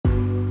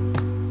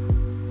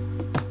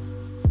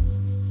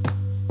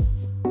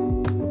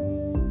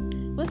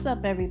What's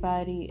up,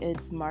 everybody?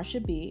 It's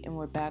Marsha B, and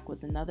we're back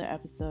with another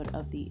episode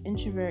of the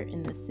Introvert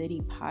in the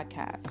City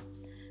podcast.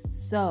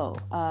 So,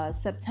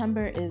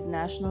 September is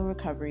National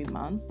Recovery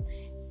Month,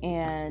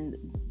 and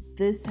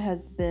this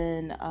has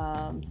been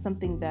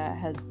something that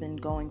has been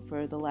going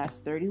for the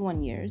last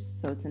 31 years.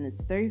 So it's in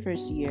its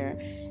 31st year,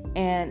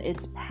 and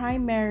its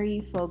primary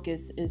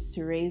focus is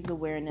to raise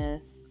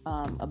awareness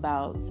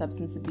about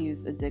substance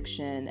abuse,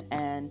 addiction,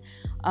 and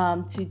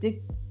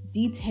to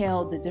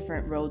detail the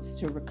different roads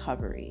to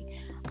recovery.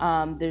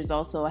 There's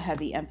also a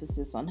heavy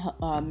emphasis on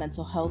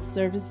mental health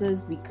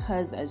services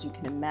because, as you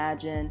can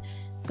imagine,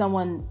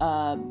 someone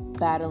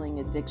battling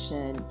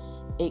addiction,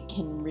 it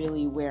can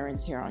really wear and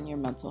tear on your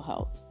mental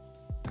health.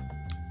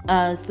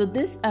 So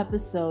this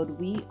episode,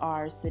 we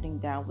are sitting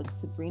down with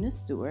Sabrina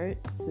Stewart.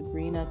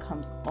 Sabrina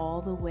comes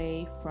all the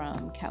way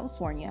from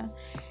California,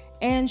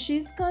 and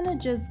she's gonna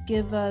just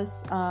give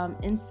us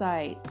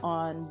insight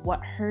on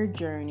what her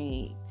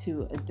journey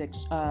to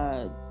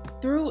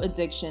through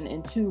addiction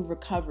into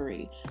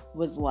recovery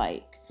was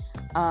like.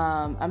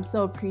 I'm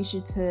so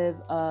appreciative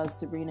of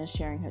Sabrina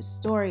sharing her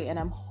story, and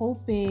I'm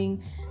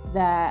hoping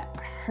that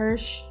her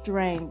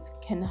strength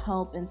can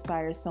help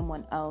inspire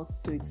someone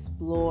else to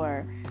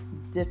explore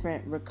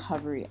different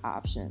recovery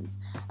options.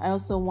 I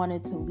also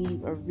wanted to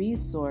leave a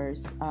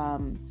resource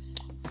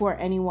for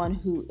anyone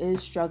who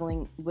is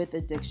struggling with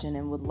addiction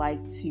and would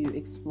like to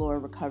explore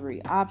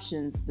recovery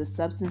options. The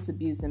Substance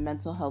Abuse and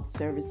Mental Health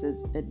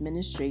Services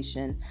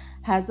Administration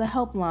has a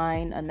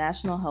helpline, a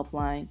national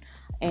helpline,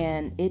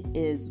 and it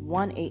is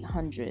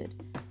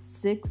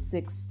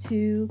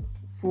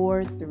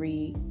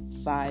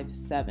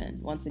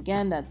 1-800-662-4357. Once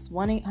again, that's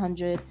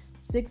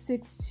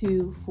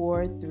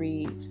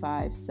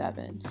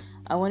 1-800-662-4357.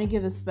 I want to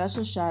give a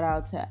special shout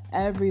out to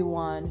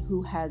everyone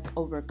who has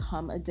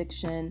overcome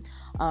addiction,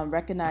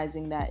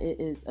 recognizing that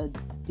it is a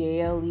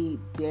daily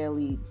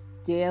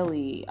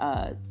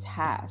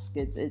task.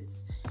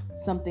 It's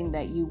something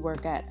that you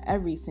work at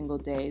every single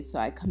day. So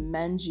I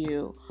commend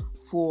you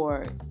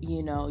for,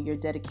 your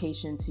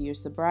dedication to your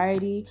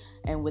sobriety.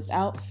 And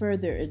without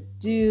further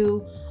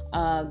ado,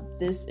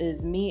 this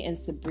is me and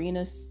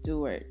Sabrina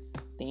Stewart.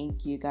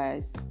 Thank you,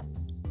 guys.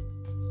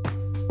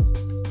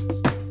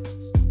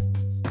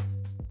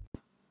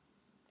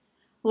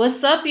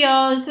 What's up,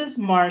 y'all? This is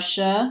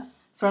Marsha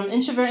from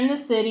Introvert in the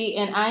City,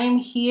 and I am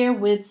here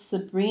with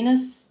Sabrina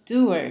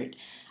Stewart.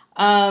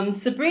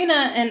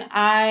 Sabrina and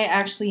I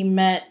actually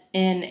met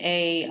in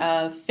a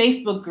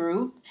Facebook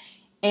group,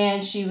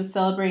 and she was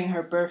celebrating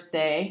her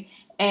birthday,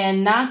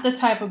 and not the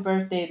type of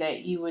birthday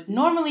that you would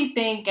normally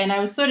think, and I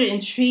was sort of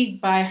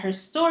intrigued by her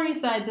story,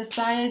 so I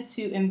decided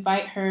to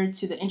invite her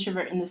to the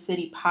Introvert in the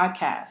City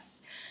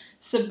podcast.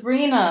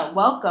 Sabrina,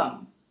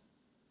 welcome.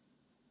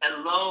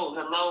 Hello,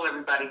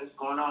 everybody. What's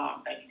going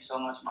on? Thank you so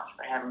much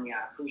for having me. I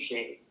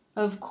appreciate it.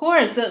 Of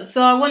course.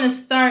 So I want to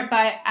start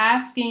by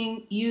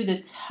asking you to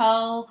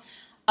tell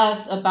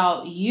us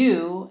about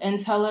you and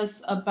tell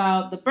us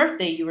about the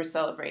birthday you were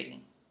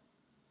celebrating.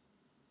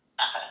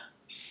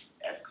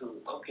 That's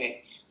cool.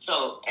 Okay.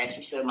 So, as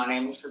you said, my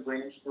name is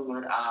Sabrina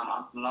Stewart.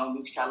 I'm from Long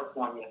Beach,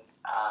 California.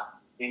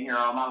 Been here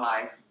all my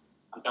life.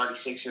 I'm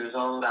 36 years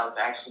old. I was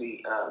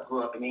actually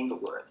grew up in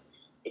Inglewood.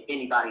 If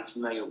anybody's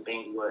familiar with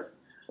Inglewood.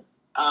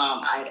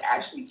 I had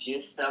actually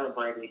just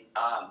celebrated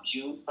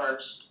June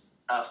 1st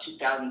of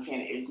 2010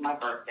 is my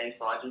birthday,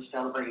 so I just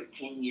celebrated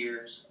 10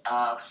 years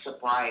of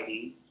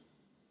sobriety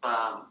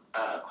from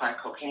crack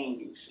cocaine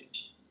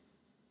usage.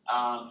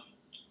 I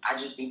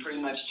just been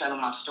pretty much telling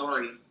my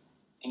story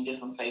in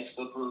different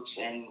Facebook groups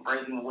and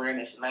raising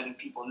awareness and letting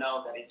people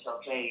know that it's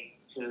okay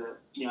to,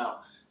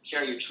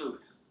 share your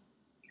truth.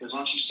 Because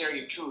once you share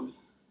your truth,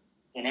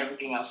 then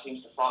everything else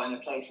seems to fall into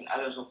place and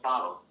others will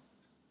follow.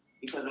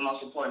 Because the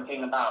most important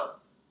thing about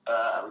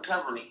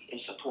recovery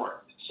is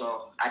support.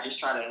 So I just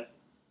try to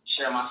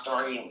share my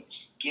story and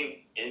give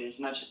as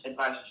much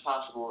advice as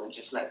possible and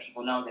just let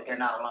people know that they're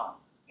not alone,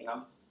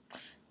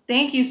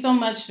 Thank you so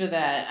much for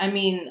that. I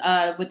mean,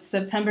 with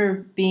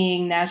September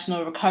being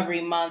National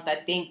Recovery Month, I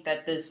think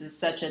that this is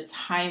such a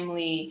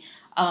timely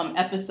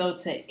episode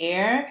to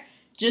air,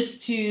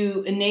 just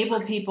to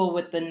enable people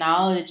with the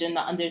knowledge and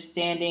the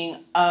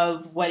understanding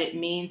of what it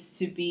means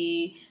to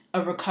be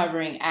a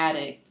recovering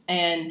addict.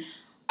 And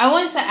I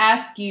wanted to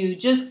ask you,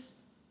 just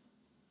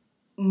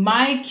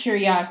my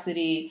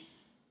curiosity,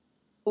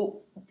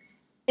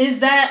 is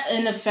that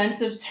an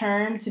offensive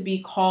term to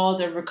be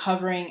called a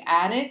recovering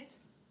addict?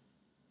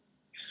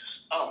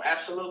 Oh,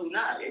 absolutely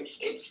not.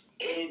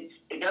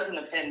 It doesn't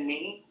offend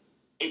me.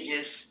 It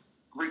just,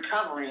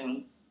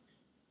 recovering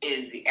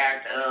is the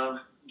act of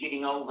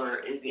getting over,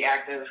 is the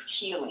act of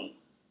healing,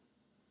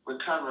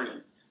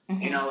 recovering.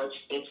 Mm-hmm.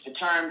 It's the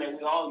term that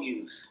we all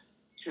use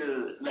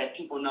to let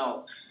people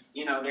know,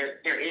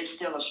 there is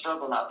still a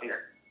struggle out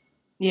there.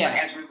 Yeah. But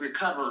as we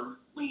recover,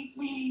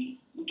 we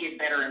get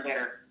better and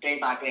better day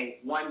by day,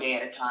 one day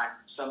at a time,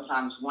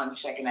 sometimes 1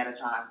 second at a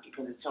time,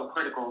 because it's so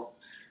critical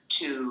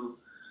to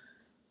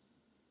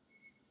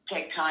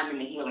take time in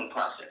the healing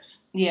process.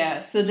 Yeah.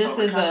 So this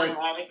is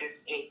addict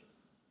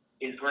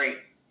is great.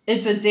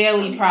 It's a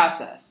daily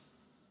process.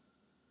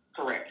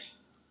 Correct.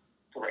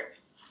 Correct.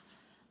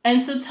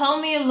 And so tell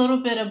me a little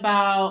bit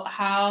about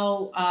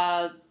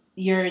how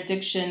your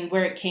addiction,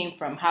 where it came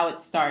from, how it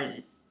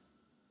started.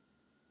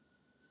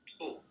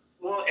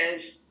 Well,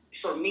 as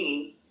for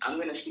me, I'm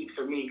going to speak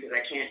for me because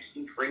I can't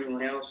speak for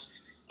anyone else.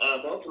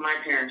 Both of my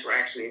parents were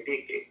actually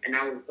addicted, and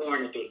I was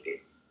born addicted.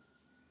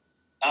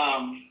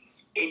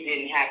 It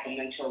didn't happen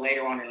until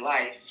later on in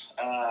life.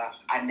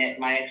 I met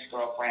my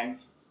ex-girlfriend,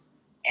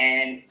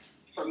 and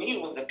for me,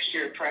 it was a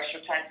peer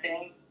pressure type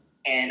thing,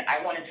 and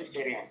I wanted to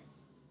fit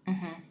in.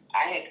 Mm-hmm.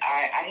 I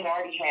had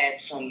already had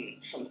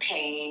some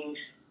pains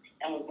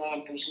and was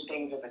going through some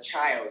things as a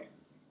child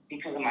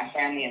because of my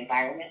family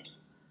environment.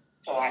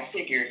 So I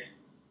figured,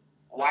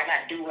 why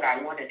not do what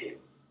I want to do?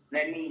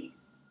 Let me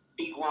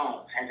be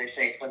grown, as they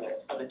say, for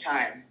the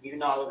time, even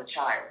though I was a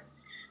child.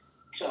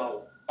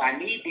 So by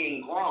me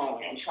being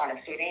grown and trying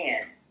to fit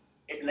in,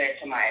 it led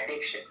to my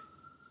addiction,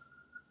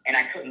 and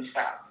I couldn't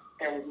stop.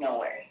 There was no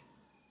way.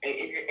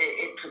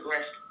 It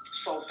progressed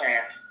so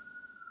fast,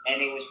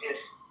 and it was just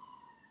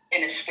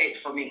an escape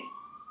for me.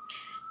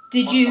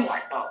 Did you? So I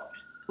thought.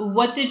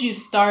 What did you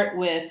start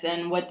with,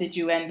 and what did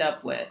you end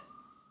up with?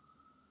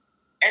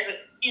 As a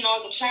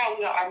child,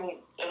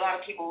 a lot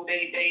of people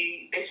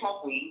they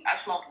smoke weed.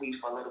 I smoked weed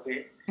for a little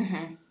bit,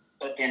 mm-hmm.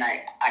 but then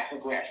I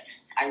progressed.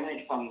 I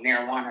went from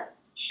marijuana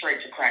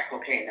straight to crack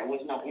cocaine. There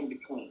was no in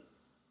between.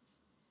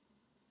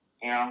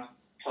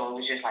 So it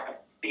was just like a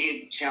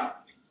big jump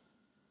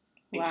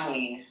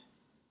between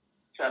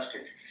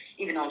substance,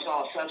 even though it's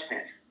all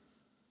substance.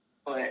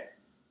 But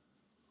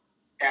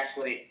that's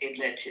what it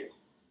led to.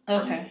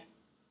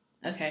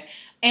 Okay.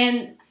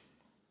 And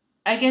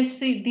I guess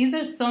these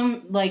are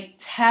some like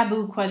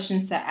taboo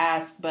questions to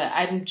ask, but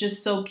I'm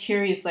just so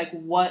curious, like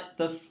what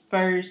the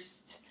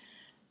first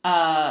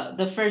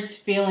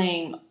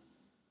feeling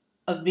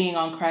of being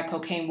on crack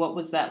cocaine, what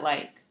was that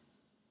like?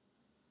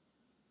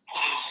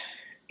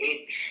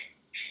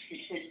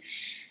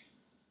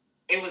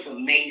 It was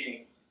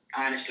amazing.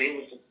 Honestly, it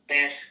was the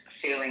best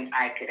feeling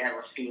I could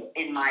ever feel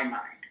in my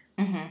mind.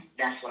 Mm-hmm.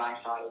 That's what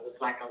I thought. It was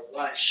like a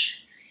rush,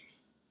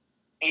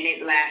 and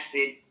it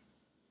lasted.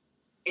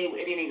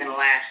 It didn't even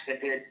last a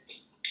good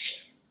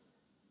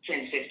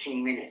 10,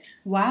 15 minutes.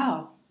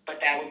 Wow. But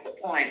that was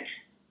the point,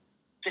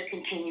 to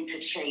continue to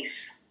chase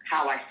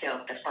how I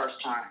felt the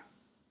first time.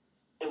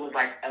 It was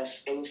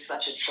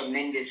such a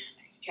tremendous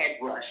head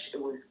rush. It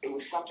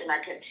was something I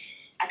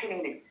couldn't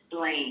even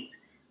explain,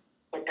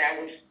 but that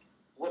was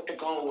what the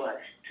goal was,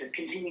 to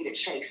continue to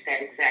chase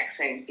that exact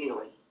same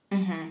feeling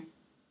mm-hmm.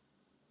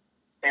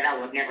 that I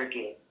would never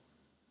get.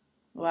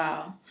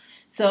 Wow.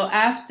 So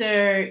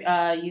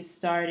after you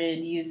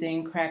started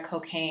using crack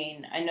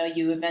cocaine, I know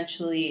you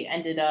eventually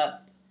ended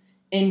up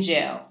in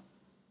jail.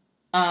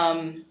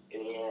 Yeah.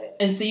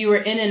 And so you were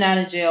in and out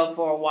of jail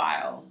for a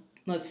while.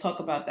 Let's talk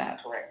about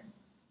that. Correct.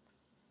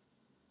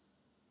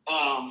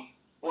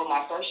 Well,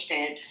 my first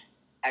stint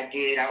I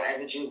did out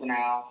as a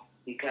juvenile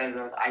because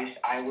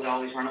I would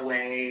always run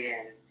away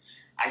and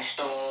I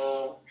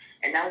stole,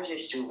 and that was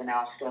just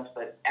juvenile stuff.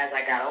 But as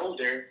I got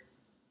older,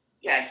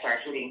 I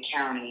started hitting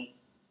county,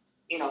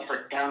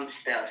 for dumb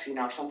stuff.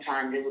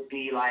 Sometimes it would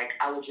be like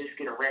I would just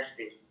get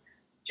arrested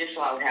just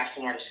so I would have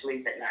somewhere to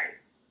sleep at night.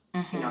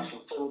 Mm-hmm.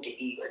 Some food to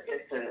eat, or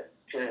just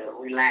to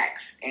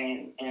relax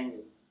and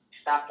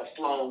stop the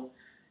flow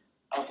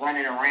of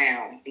running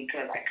around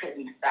because I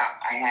couldn't stop.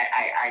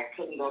 I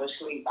couldn't go to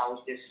sleep. I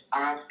was just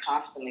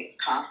constantly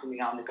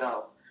on the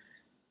go.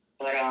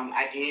 But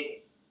I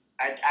did.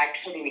 I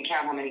couldn't even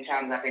count how many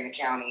times I've been to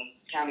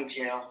county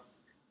jail.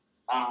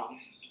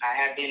 I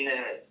have been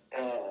to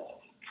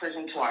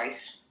prison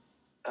twice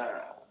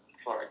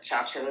for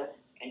Chowchilla,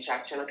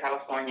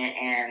 California,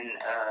 and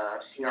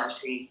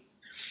CRC.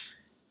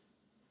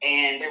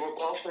 And they were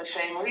both for the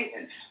same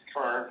reasons,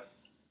 for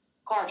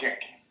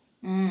carjacking.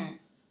 Mm.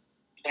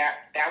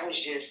 That was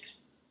just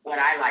what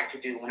I like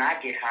to do. When I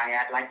get high,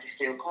 I'd like to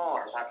steal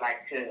cars. I'd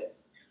like to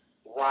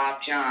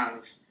rob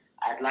Johns.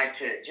 I'd like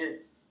to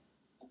just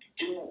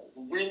do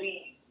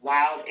really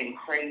wild and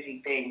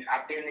crazy things.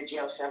 I've been to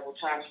jail several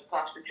times for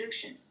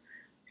prostitution.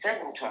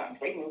 Several times.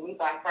 They knew me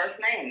by first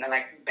name. They're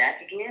like, "You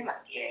back again?"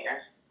 Like, yeah,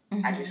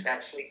 mm-hmm. I just got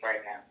to sleep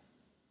right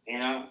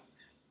now.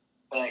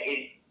 But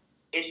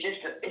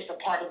it's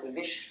a part of the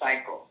vicious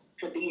cycle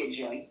to be in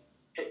jail.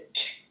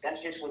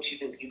 That's just what you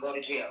do. You go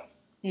to jail.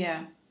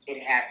 Yeah.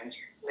 It happens.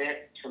 You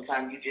slip.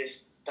 Sometimes you just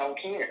don't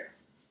care.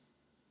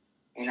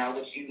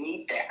 But you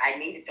need that. I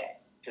needed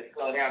that to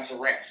slow down, to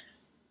rest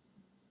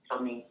for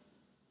me.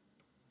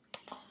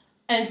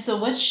 And so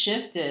what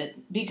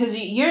shifted? Because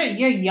you're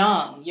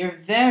young. You're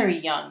very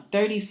young.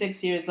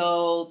 36 years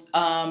old,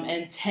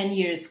 and 10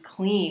 years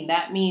clean.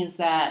 That means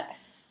that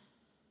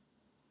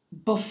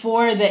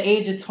before the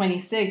age of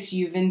 26,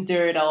 you've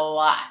endured a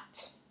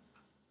lot.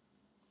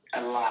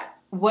 A lot.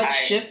 What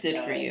shifted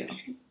for you?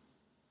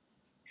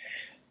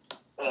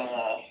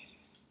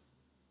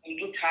 You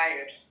get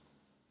tired.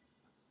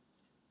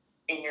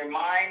 In your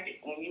mind,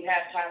 when you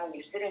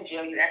sit in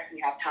jail, you actually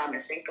have time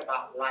to think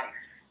about life.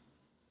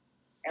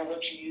 and what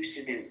you used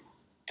to do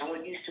and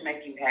what used to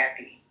make you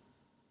happy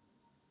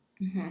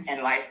Mm-hmm.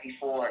 in life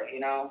before,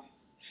 you know?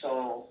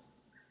 So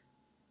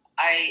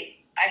I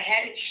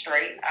had it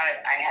straight.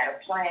 I had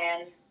a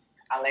plan.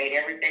 I laid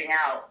everything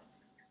out.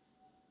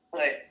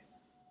 But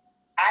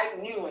I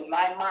knew in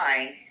my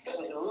mind, there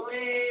was a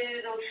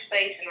little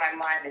space in my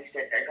mind that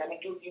said, they're going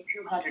to give you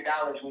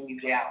 $200 when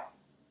you get out.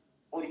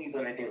 What are you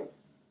going to do?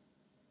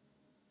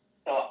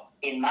 So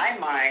in my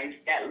mind,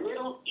 that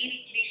little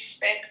itty-bitty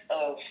speck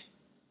of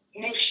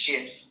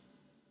mischief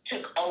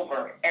took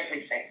over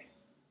everything.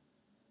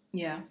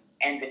 Yeah.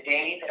 And the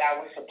day that I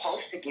was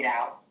supposed to get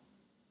out,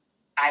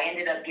 I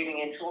ended up getting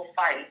into a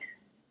fight,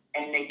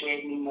 and they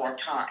gave me more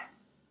time.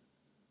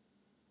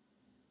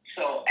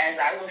 So as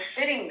I was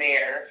sitting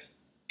there,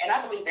 and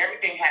I believe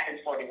everything happens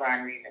for a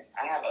divine reason.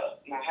 I have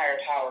my higher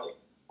power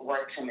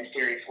works in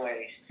mysterious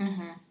ways.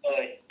 Mm-hmm.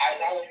 But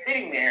as I was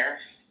sitting there,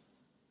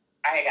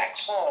 I got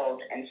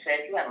called and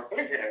said, you have a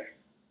visitor.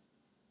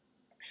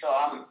 So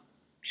I'm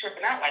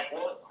tripping out like,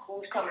 well,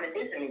 who's coming to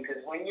visit me?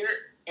 Because when you're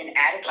an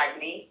addict like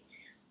me,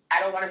 I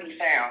don't want to be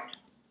found.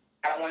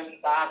 I don't want to be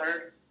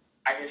bothered.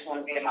 I just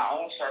want to be in my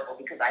own circle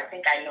because I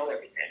think I know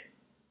everything.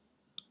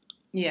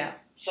 Yeah.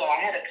 So I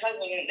had a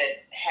cousin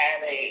that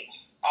had a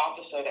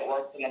officer that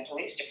worked in the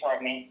police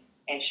department,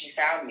 and she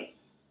found me.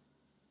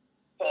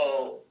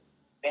 So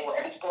they were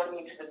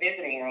escorting me to the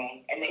visiting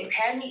room, and they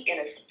put me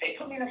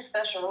in a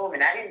special room,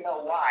 and I didn't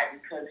know why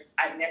because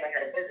I'd never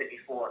had a visit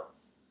before.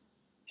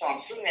 So I'm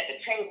sitting at the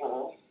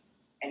table,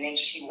 and then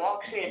she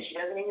walks in. She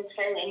doesn't even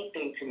say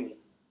anything to me.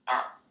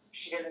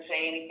 She doesn't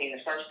say anything.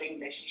 The first thing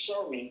that she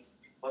showed me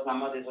was my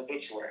mother's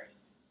obituary.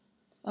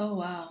 Oh,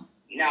 wow.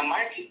 Now,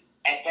 mind you,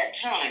 at that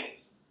time,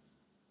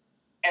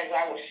 as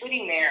I was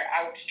sitting there,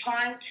 I was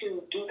trying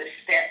to do the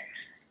steps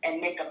and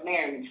make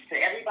amends to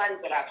everybody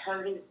that I've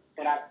hurt,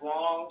 that I've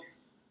wronged,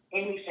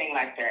 anything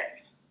like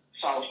that.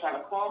 So I was trying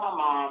to call my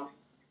mom.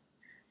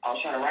 I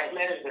was trying to write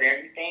letters with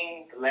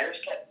everything. The letters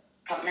kept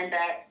coming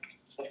back.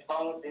 The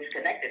phone was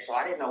disconnected, so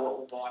I didn't know what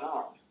was going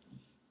on.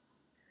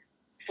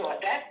 So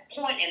at that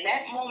point, in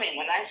that moment,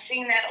 when I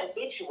seen that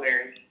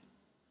obituary,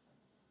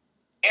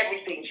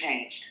 everything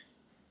changed.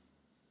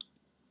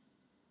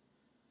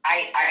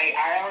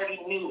 I already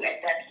knew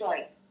at that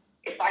point,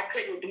 if I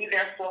couldn't be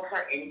there for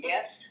her in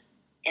death,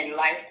 in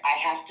life,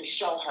 I have to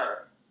show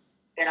her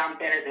that I'm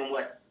better than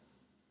what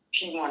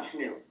she once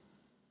knew.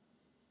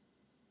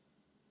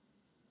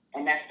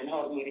 And that's been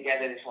holding me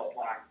together this whole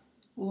time.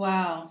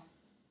 Wow.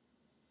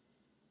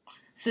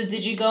 So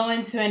did you go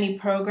into any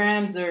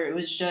programs, or it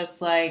was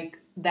just like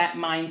that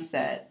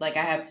mindset, like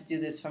I have to do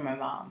this for my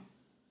mom?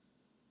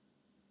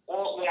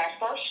 Well, when I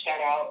first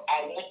got out,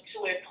 I went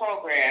to a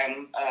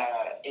program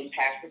in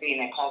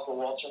Pasadena called the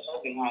Walter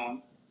Hogan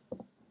Home,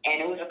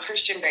 and it was a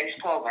Christian-based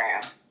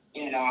program.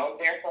 You know, I was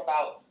there for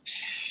about,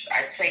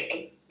 I'd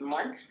say, 8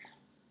 months,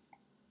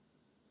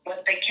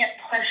 but they kept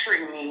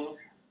pressuring me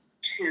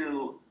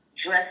to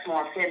dress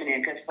more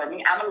feminine, because for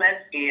me, I'm a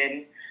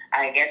lesbian.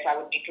 I guess I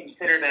would be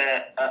considered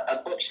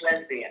a butch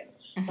lesbian,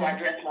 so I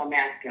dress more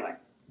masculine.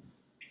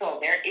 So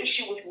their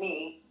issue with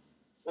me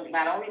was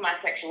not only my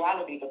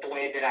sexuality, but the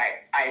way that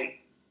I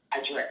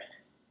dressed.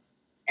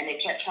 And they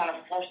kept trying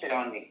to force it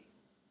on me.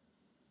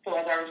 So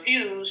as I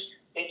refused,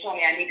 they told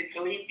me I needed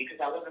to leave because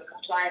I wasn't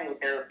complying with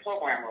their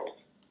program rules,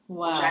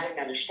 Wow. which I didn't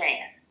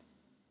understand.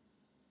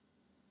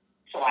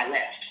 So I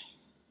left.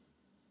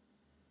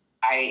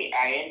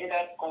 I ended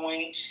up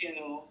going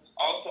to,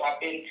 also I've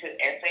been to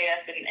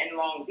SAS in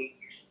Long Beach,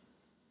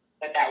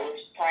 but that was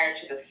prior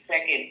to the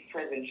second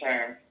prison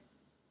term.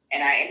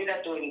 And I ended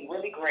up doing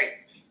really great,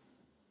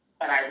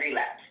 but I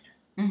relapsed.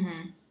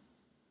 Mm-hmm.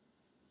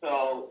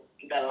 So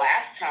the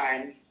last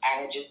time,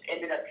 I just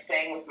ended up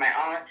staying with my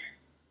aunt,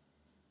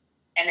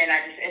 and then I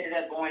just ended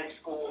up going to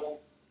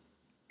school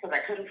because I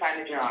couldn't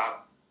find a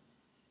job,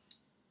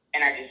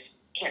 and I just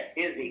kept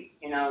busy,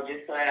 you know,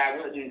 just so that I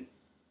wouldn't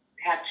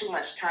have too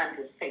much time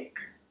to think.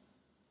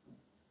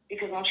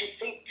 Because once you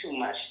think too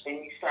much, then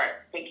you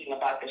start thinking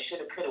about the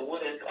shoulda, coulda,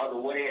 woulda, or the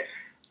what if.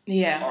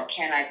 Yeah. Or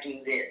can I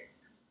do this?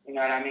 You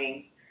know what I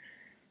mean?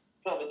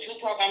 So the 2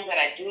 programs that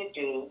I did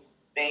do,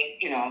 they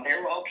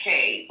were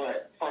okay,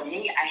 but for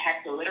me, I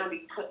had to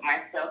literally put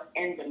myself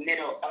in the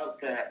middle of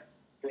the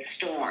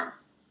storm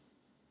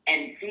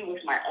and see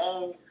with my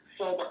own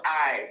sober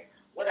eyes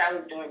what I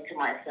was doing to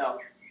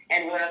myself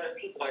and what other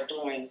people are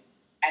doing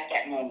at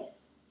that moment,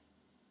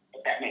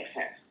 if that makes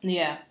sense.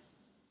 Yeah.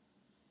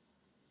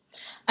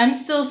 I'm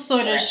still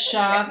sort of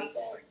shocked.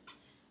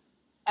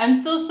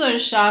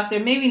 Or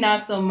maybe not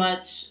so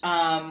much.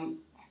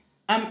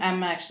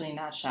 I'm actually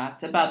not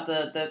shocked about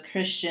the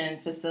Christian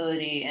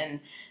facility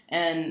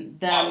and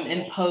them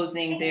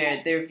imposing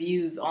their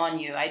views on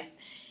you.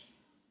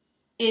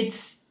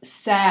 It's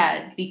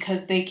sad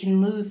because they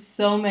can lose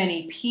so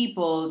many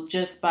people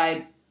just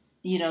by,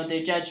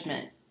 their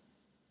judgment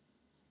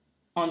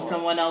on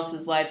someone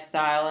else's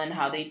lifestyle and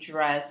how they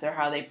dress or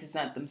how they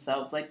present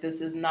themselves. Like,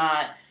 this is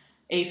not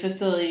a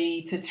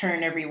facility to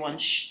turn everyone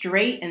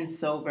straight and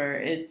sober.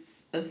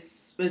 It's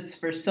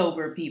for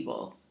sober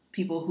people.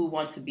 people who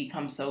want to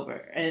become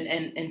sober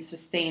and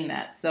sustain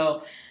that.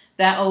 So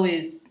that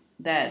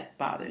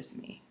bothers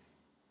me.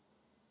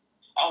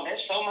 Oh,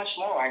 there's so much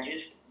more.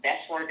 That's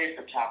for a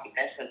different topic.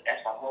 That's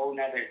a whole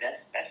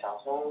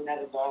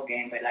nother ball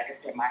game. But like I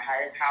said, my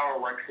higher power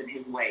works in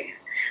His ways.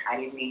 I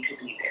didn't need to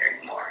be there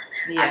anymore.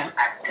 Yeah.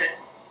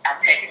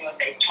 I've taken what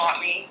they taught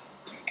me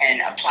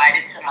and applied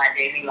it to my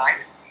daily life,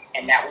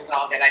 and that was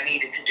all that I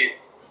needed to do.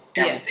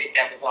 That was it.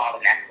 That was all,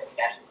 and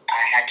that's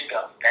I had to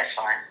go. That's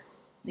fine.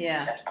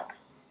 Yeah. That's fine.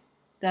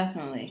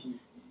 Definitely.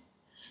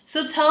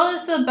 So tell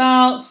us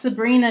about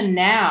Sabrina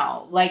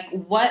now. Like, a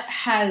lot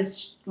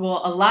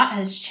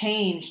has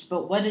changed,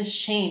 but what has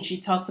changed?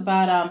 You talked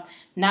about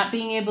not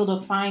being able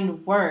to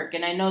find work,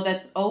 and I know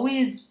that's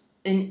always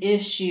an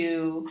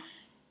issue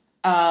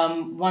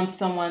once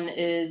someone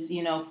is,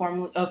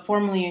 a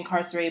formerly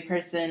incarcerated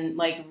person,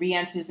 like,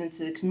 re-enters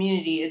into the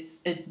community.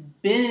 It's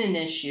been an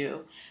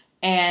issue,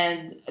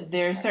 and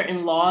there are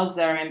certain laws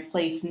that are in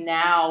place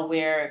now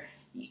where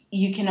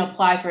you can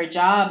apply for a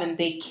job and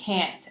they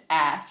can't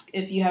ask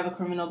if you have a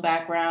criminal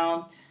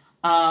background.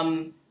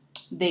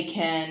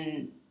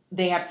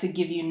 They have to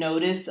give you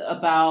notice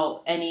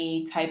about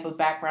any type of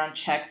background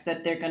checks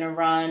that they're going to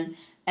run,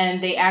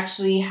 and they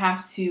actually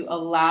have to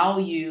allow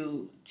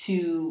you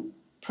to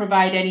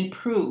provide any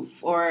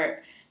proof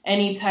or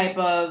any type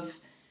of,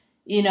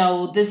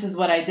 this is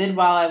what I did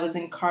while I was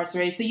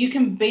incarcerated. So you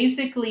can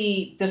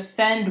basically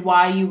defend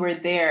why you were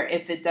there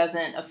if it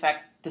doesn't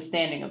affect the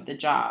standing of the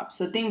job.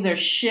 So things are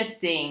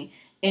shifting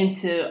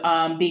into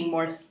being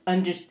more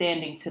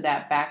understanding to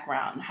that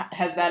background.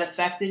 Has that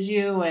affected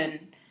you,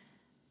 and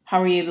how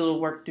were you able to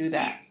work through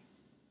that?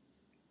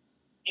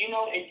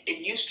 It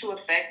used to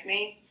affect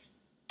me,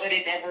 but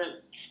it never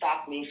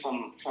stopped me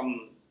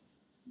from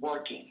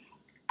working.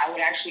 I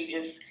would actually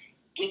just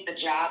get the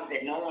jobs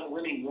that no one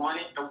really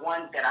wanted, the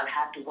ones that I'd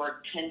have to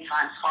work 10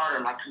 times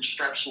harder, like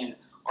construction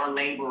or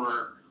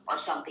laborer or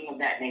something of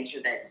that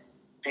nature that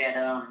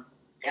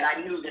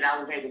I knew that I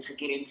was able to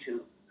get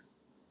into.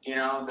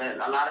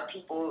 A lot of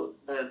people,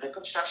 the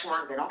construction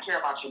workers, they don't care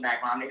about your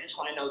background. They just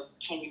want to know,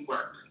 can you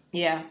work?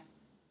 Yeah.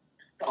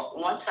 So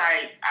once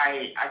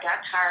I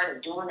got tired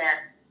of doing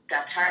that,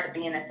 got tired of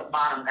being at the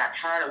bottom, got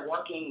tired of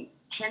working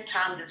 10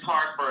 times as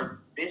hard for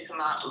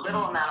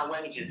little amount of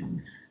wages,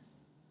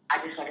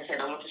 like I said,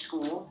 I went to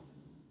school.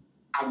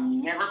 I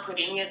never put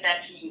any of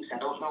that to use. I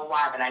don't know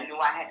why, but I knew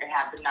I had to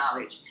have the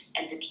knowledge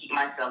and to keep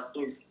myself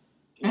busy.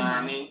 You know what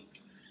I mean?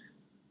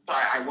 So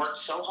I worked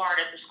so hard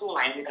at the school.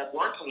 I ended up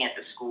working at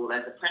the school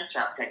as a print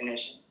shop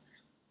technician.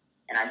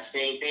 And I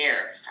stayed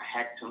there. I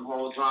had some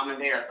whole drama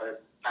there,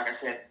 but like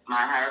I said,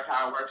 my higher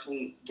power works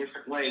in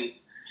different ways.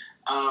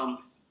 I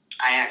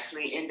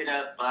actually ended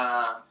up,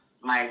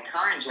 my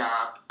current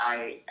job,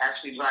 I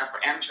actually drive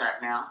for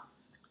Amtrak now.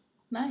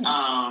 Nice.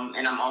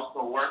 And I'm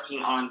also working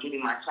on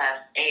getting my Class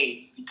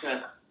A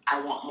because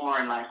I want more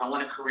in life. I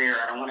want a career.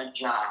 I don't want a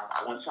job.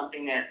 I want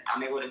something that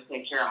I'm able to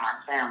take care of my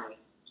family.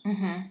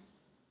 Mm-hmm.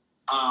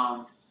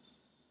 I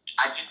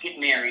just get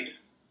married.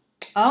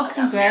 Oh,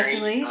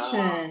 congratulations.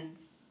 Married,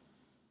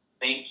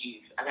 thank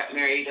you. I got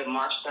married on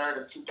March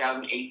 3rd of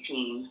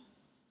 2018.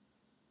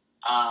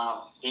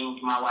 Been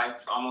with my wife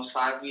for almost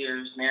 5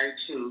 years, married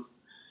too.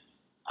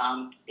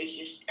 It's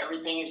just,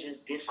 everything is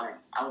just different.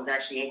 I was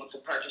actually able to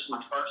purchase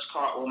my first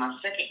car, or my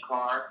second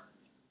car.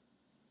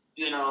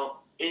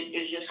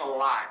 It's just a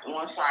lot.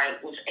 Once I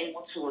was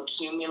able to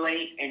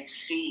accumulate and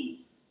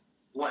see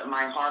what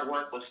my hard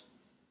work was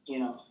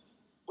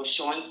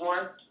showing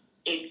for,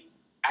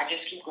 I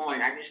just keep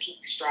going. I just keep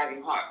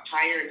striving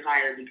higher and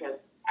higher, because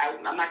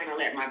I'm not going to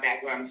let my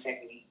background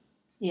affect me.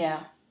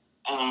 Yeah.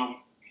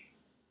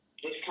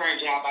 This current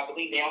job, I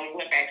believe they only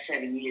went back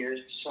 7 years,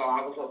 so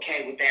I was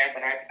okay with that.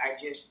 But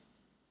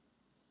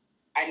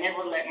I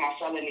never let my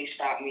felony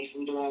stop me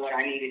from doing what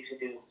I needed to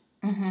do.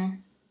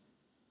 Mm-hmm.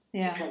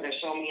 Yeah. Because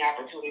there's so many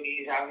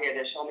opportunities out here.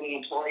 There's so many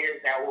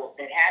employers that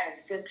have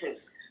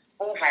incentives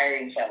for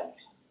hiring felons.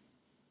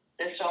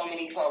 There's so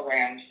many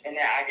programs, and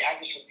I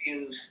just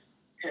refuse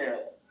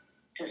to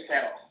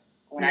settle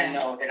when I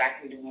know that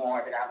I can do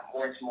more, that I'm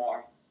worth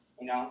more.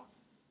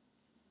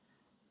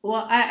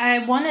 Well,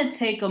 I want to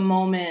take a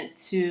moment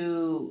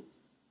to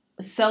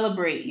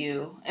celebrate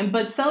you,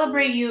 but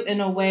celebrate you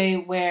in a way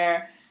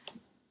where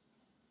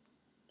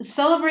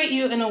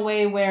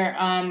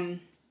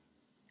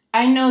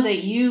I know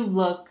that you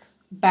look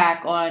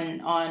back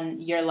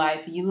on your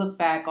life, you look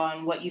back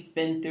on what you've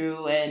been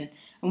through and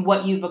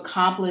what you've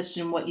accomplished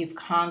and what you've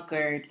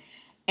conquered.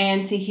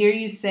 And to hear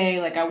you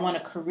say, like, I want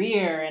a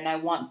career and I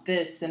want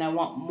this and I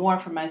want more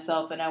for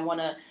myself and I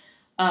want to,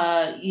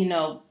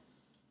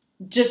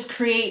 just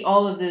create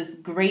all of this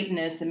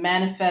greatness and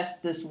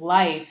manifest this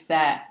life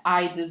that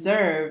I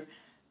deserve.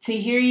 To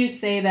hear you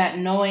say that,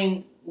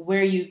 knowing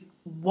where you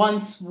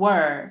once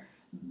were,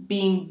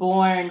 being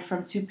born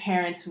from two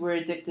parents who were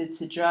addicted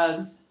to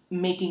drugs,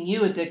 making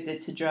you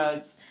addicted to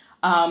drugs,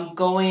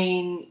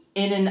 going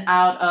in and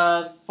out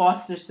of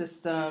foster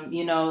system,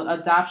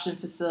 adoption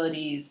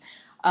facilities,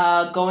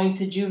 going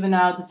to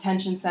juvenile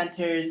detention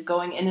centers,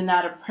 going in and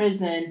out of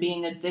prison,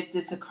 being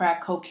addicted to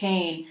crack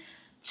cocaine,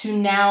 to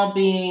now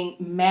being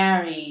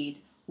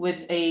married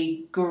with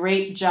a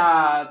great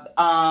job,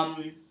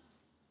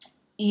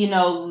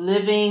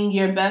 living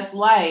your best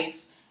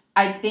life.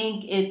 I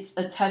think it's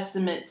a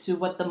testament to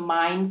what the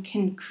mind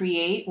can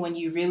create when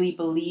you really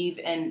believe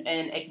and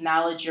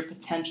acknowledge your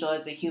potential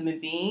as a human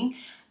being.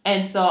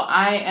 And so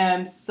I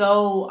am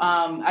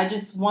I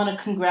just want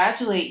to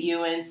congratulate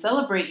you and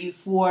celebrate you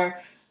for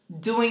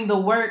doing the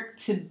work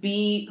to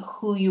be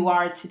who you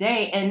are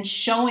today and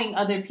showing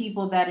other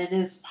people that it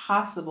is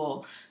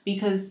possible,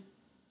 because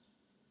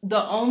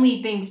the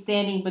only thing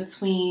standing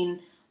between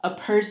a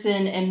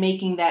person and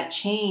making that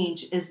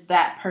change is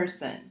that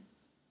person.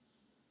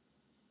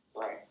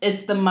 Right.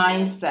 It's the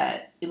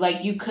mindset.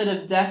 Like, you could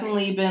have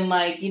definitely been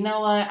like, you know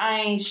what, I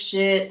ain't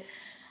shit.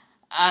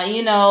 I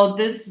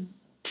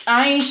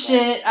ain't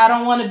shit. I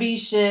don't want to be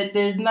shit.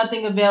 There's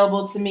nothing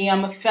available to me.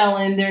 I'm a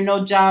felon. There are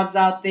no jobs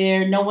out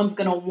there. No one's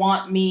going to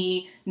want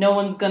me. No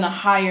one's going to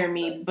hire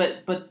me.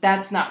 But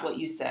that's not what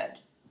you said.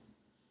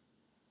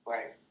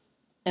 Right.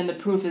 And the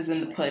proof is in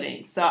the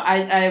pudding. So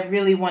I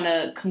really want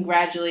to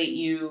congratulate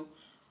you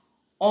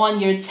on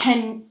your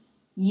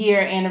 10-year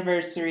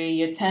anniversary,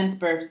 your 10th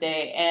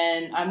birthday.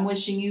 And I'm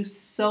wishing you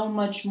so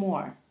much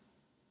more.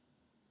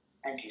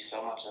 Thank you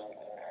so much.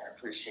 I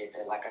appreciate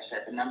that. Like I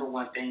said, the number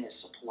one thing is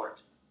support.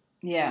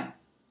 Yeah.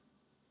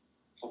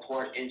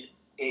 Support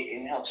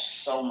it helps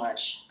so much.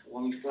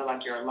 When you feel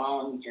like you're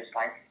alone, you just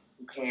like,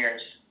 who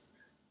cares?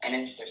 And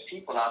there's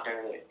people out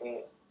there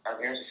that are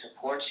there to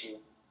support you.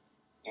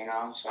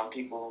 Some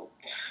people,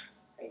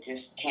 they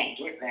just can't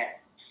get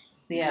that.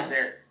 Yeah.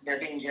 Because they're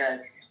being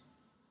judged.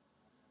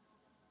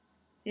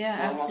 Yeah,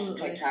 no absolutely. one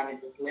wants to take time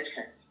to just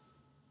listen.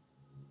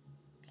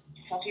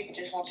 Some people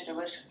just want you to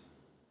listen.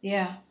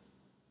 Yeah.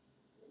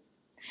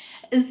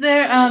 Is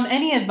there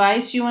any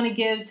advice you want to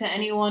give to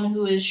anyone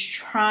who is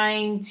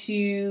trying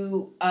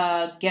to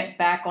get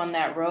back on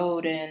that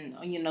road and,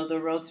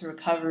 the road to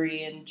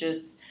recovery and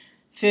just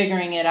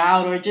figuring it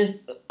out, or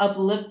just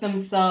uplift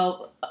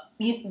themselves?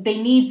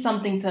 They need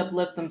something to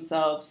uplift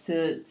themselves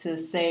to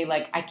say,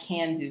 like, I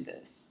can do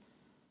this.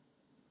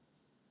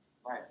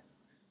 Right.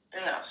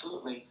 Yeah,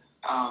 absolutely.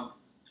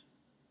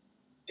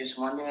 Just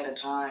one day at a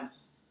time.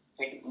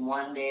 Take it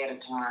one day at a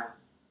time.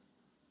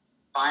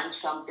 Find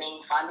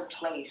something, find a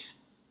place,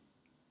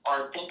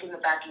 or think in the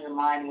back of your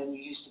mind when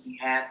you used to be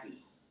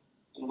happy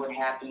and what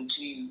happened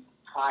to you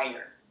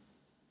prior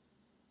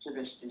to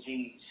this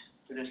disease,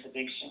 to this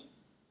addiction.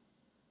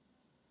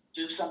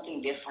 Do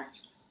something different.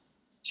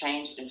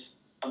 Change is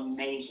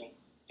amazing.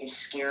 It's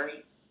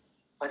scary,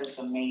 but it's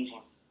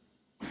amazing.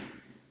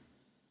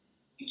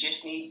 You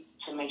just need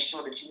to make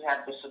sure that you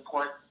have the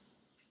support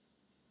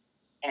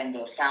and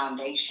the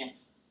foundation.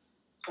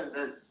 Because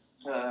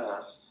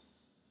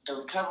the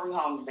recovery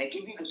homes, they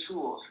give you the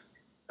tools,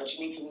 but you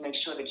need to make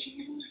sure that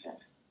you use them.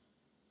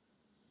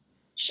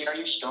 Share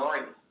your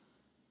story.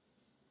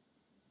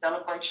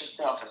 Celebrate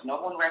yourself. If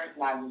no one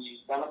recognizes you,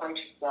 celebrate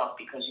yourself,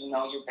 because you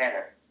know you're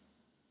better.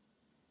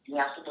 You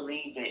have to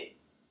believe that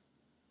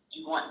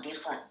you want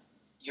different.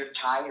 You're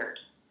tired.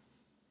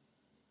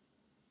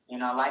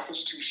 Life is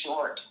too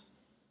short.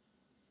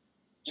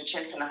 You're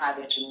chasing a high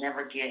that you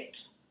never get.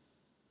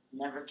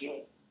 Never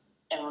get.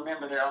 And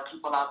remember, there are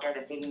people out there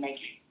that didn't make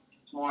it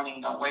this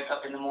morning, don't wake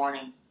up in the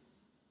morning.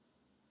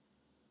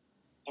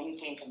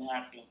 Anything can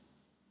happen.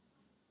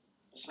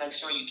 Just make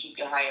sure you keep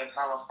your higher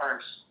power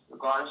first,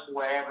 regardless of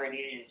wherever it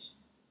is.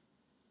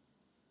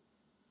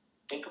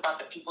 Think about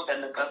the people that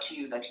look up to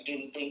you that you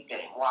didn't think that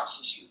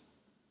watches you.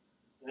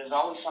 There's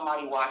always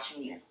somebody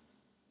watching you.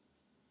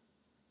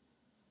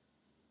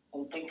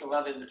 And think of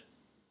others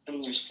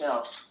than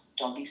yourself.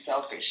 Don't be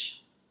selfish.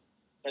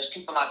 There's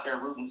people out there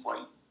rooting for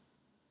you.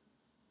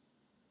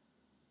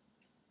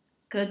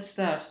 Good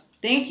stuff.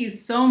 Thank you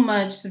so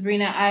much,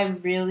 Sabrina. I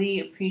really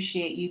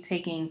appreciate you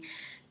taking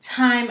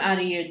time out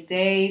of your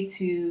day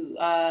to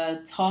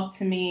talk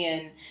to me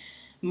and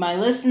my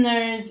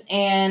listeners,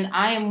 and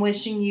I am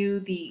wishing you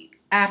the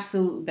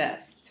absolute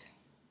best.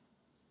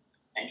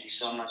 Thank you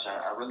so much.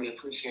 I really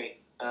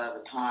appreciate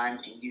the time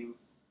and you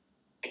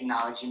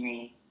acknowledging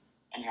me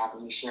and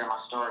having me share my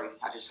story.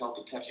 I just hope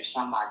it touches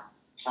somebody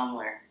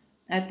somewhere.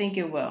 I think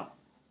it will.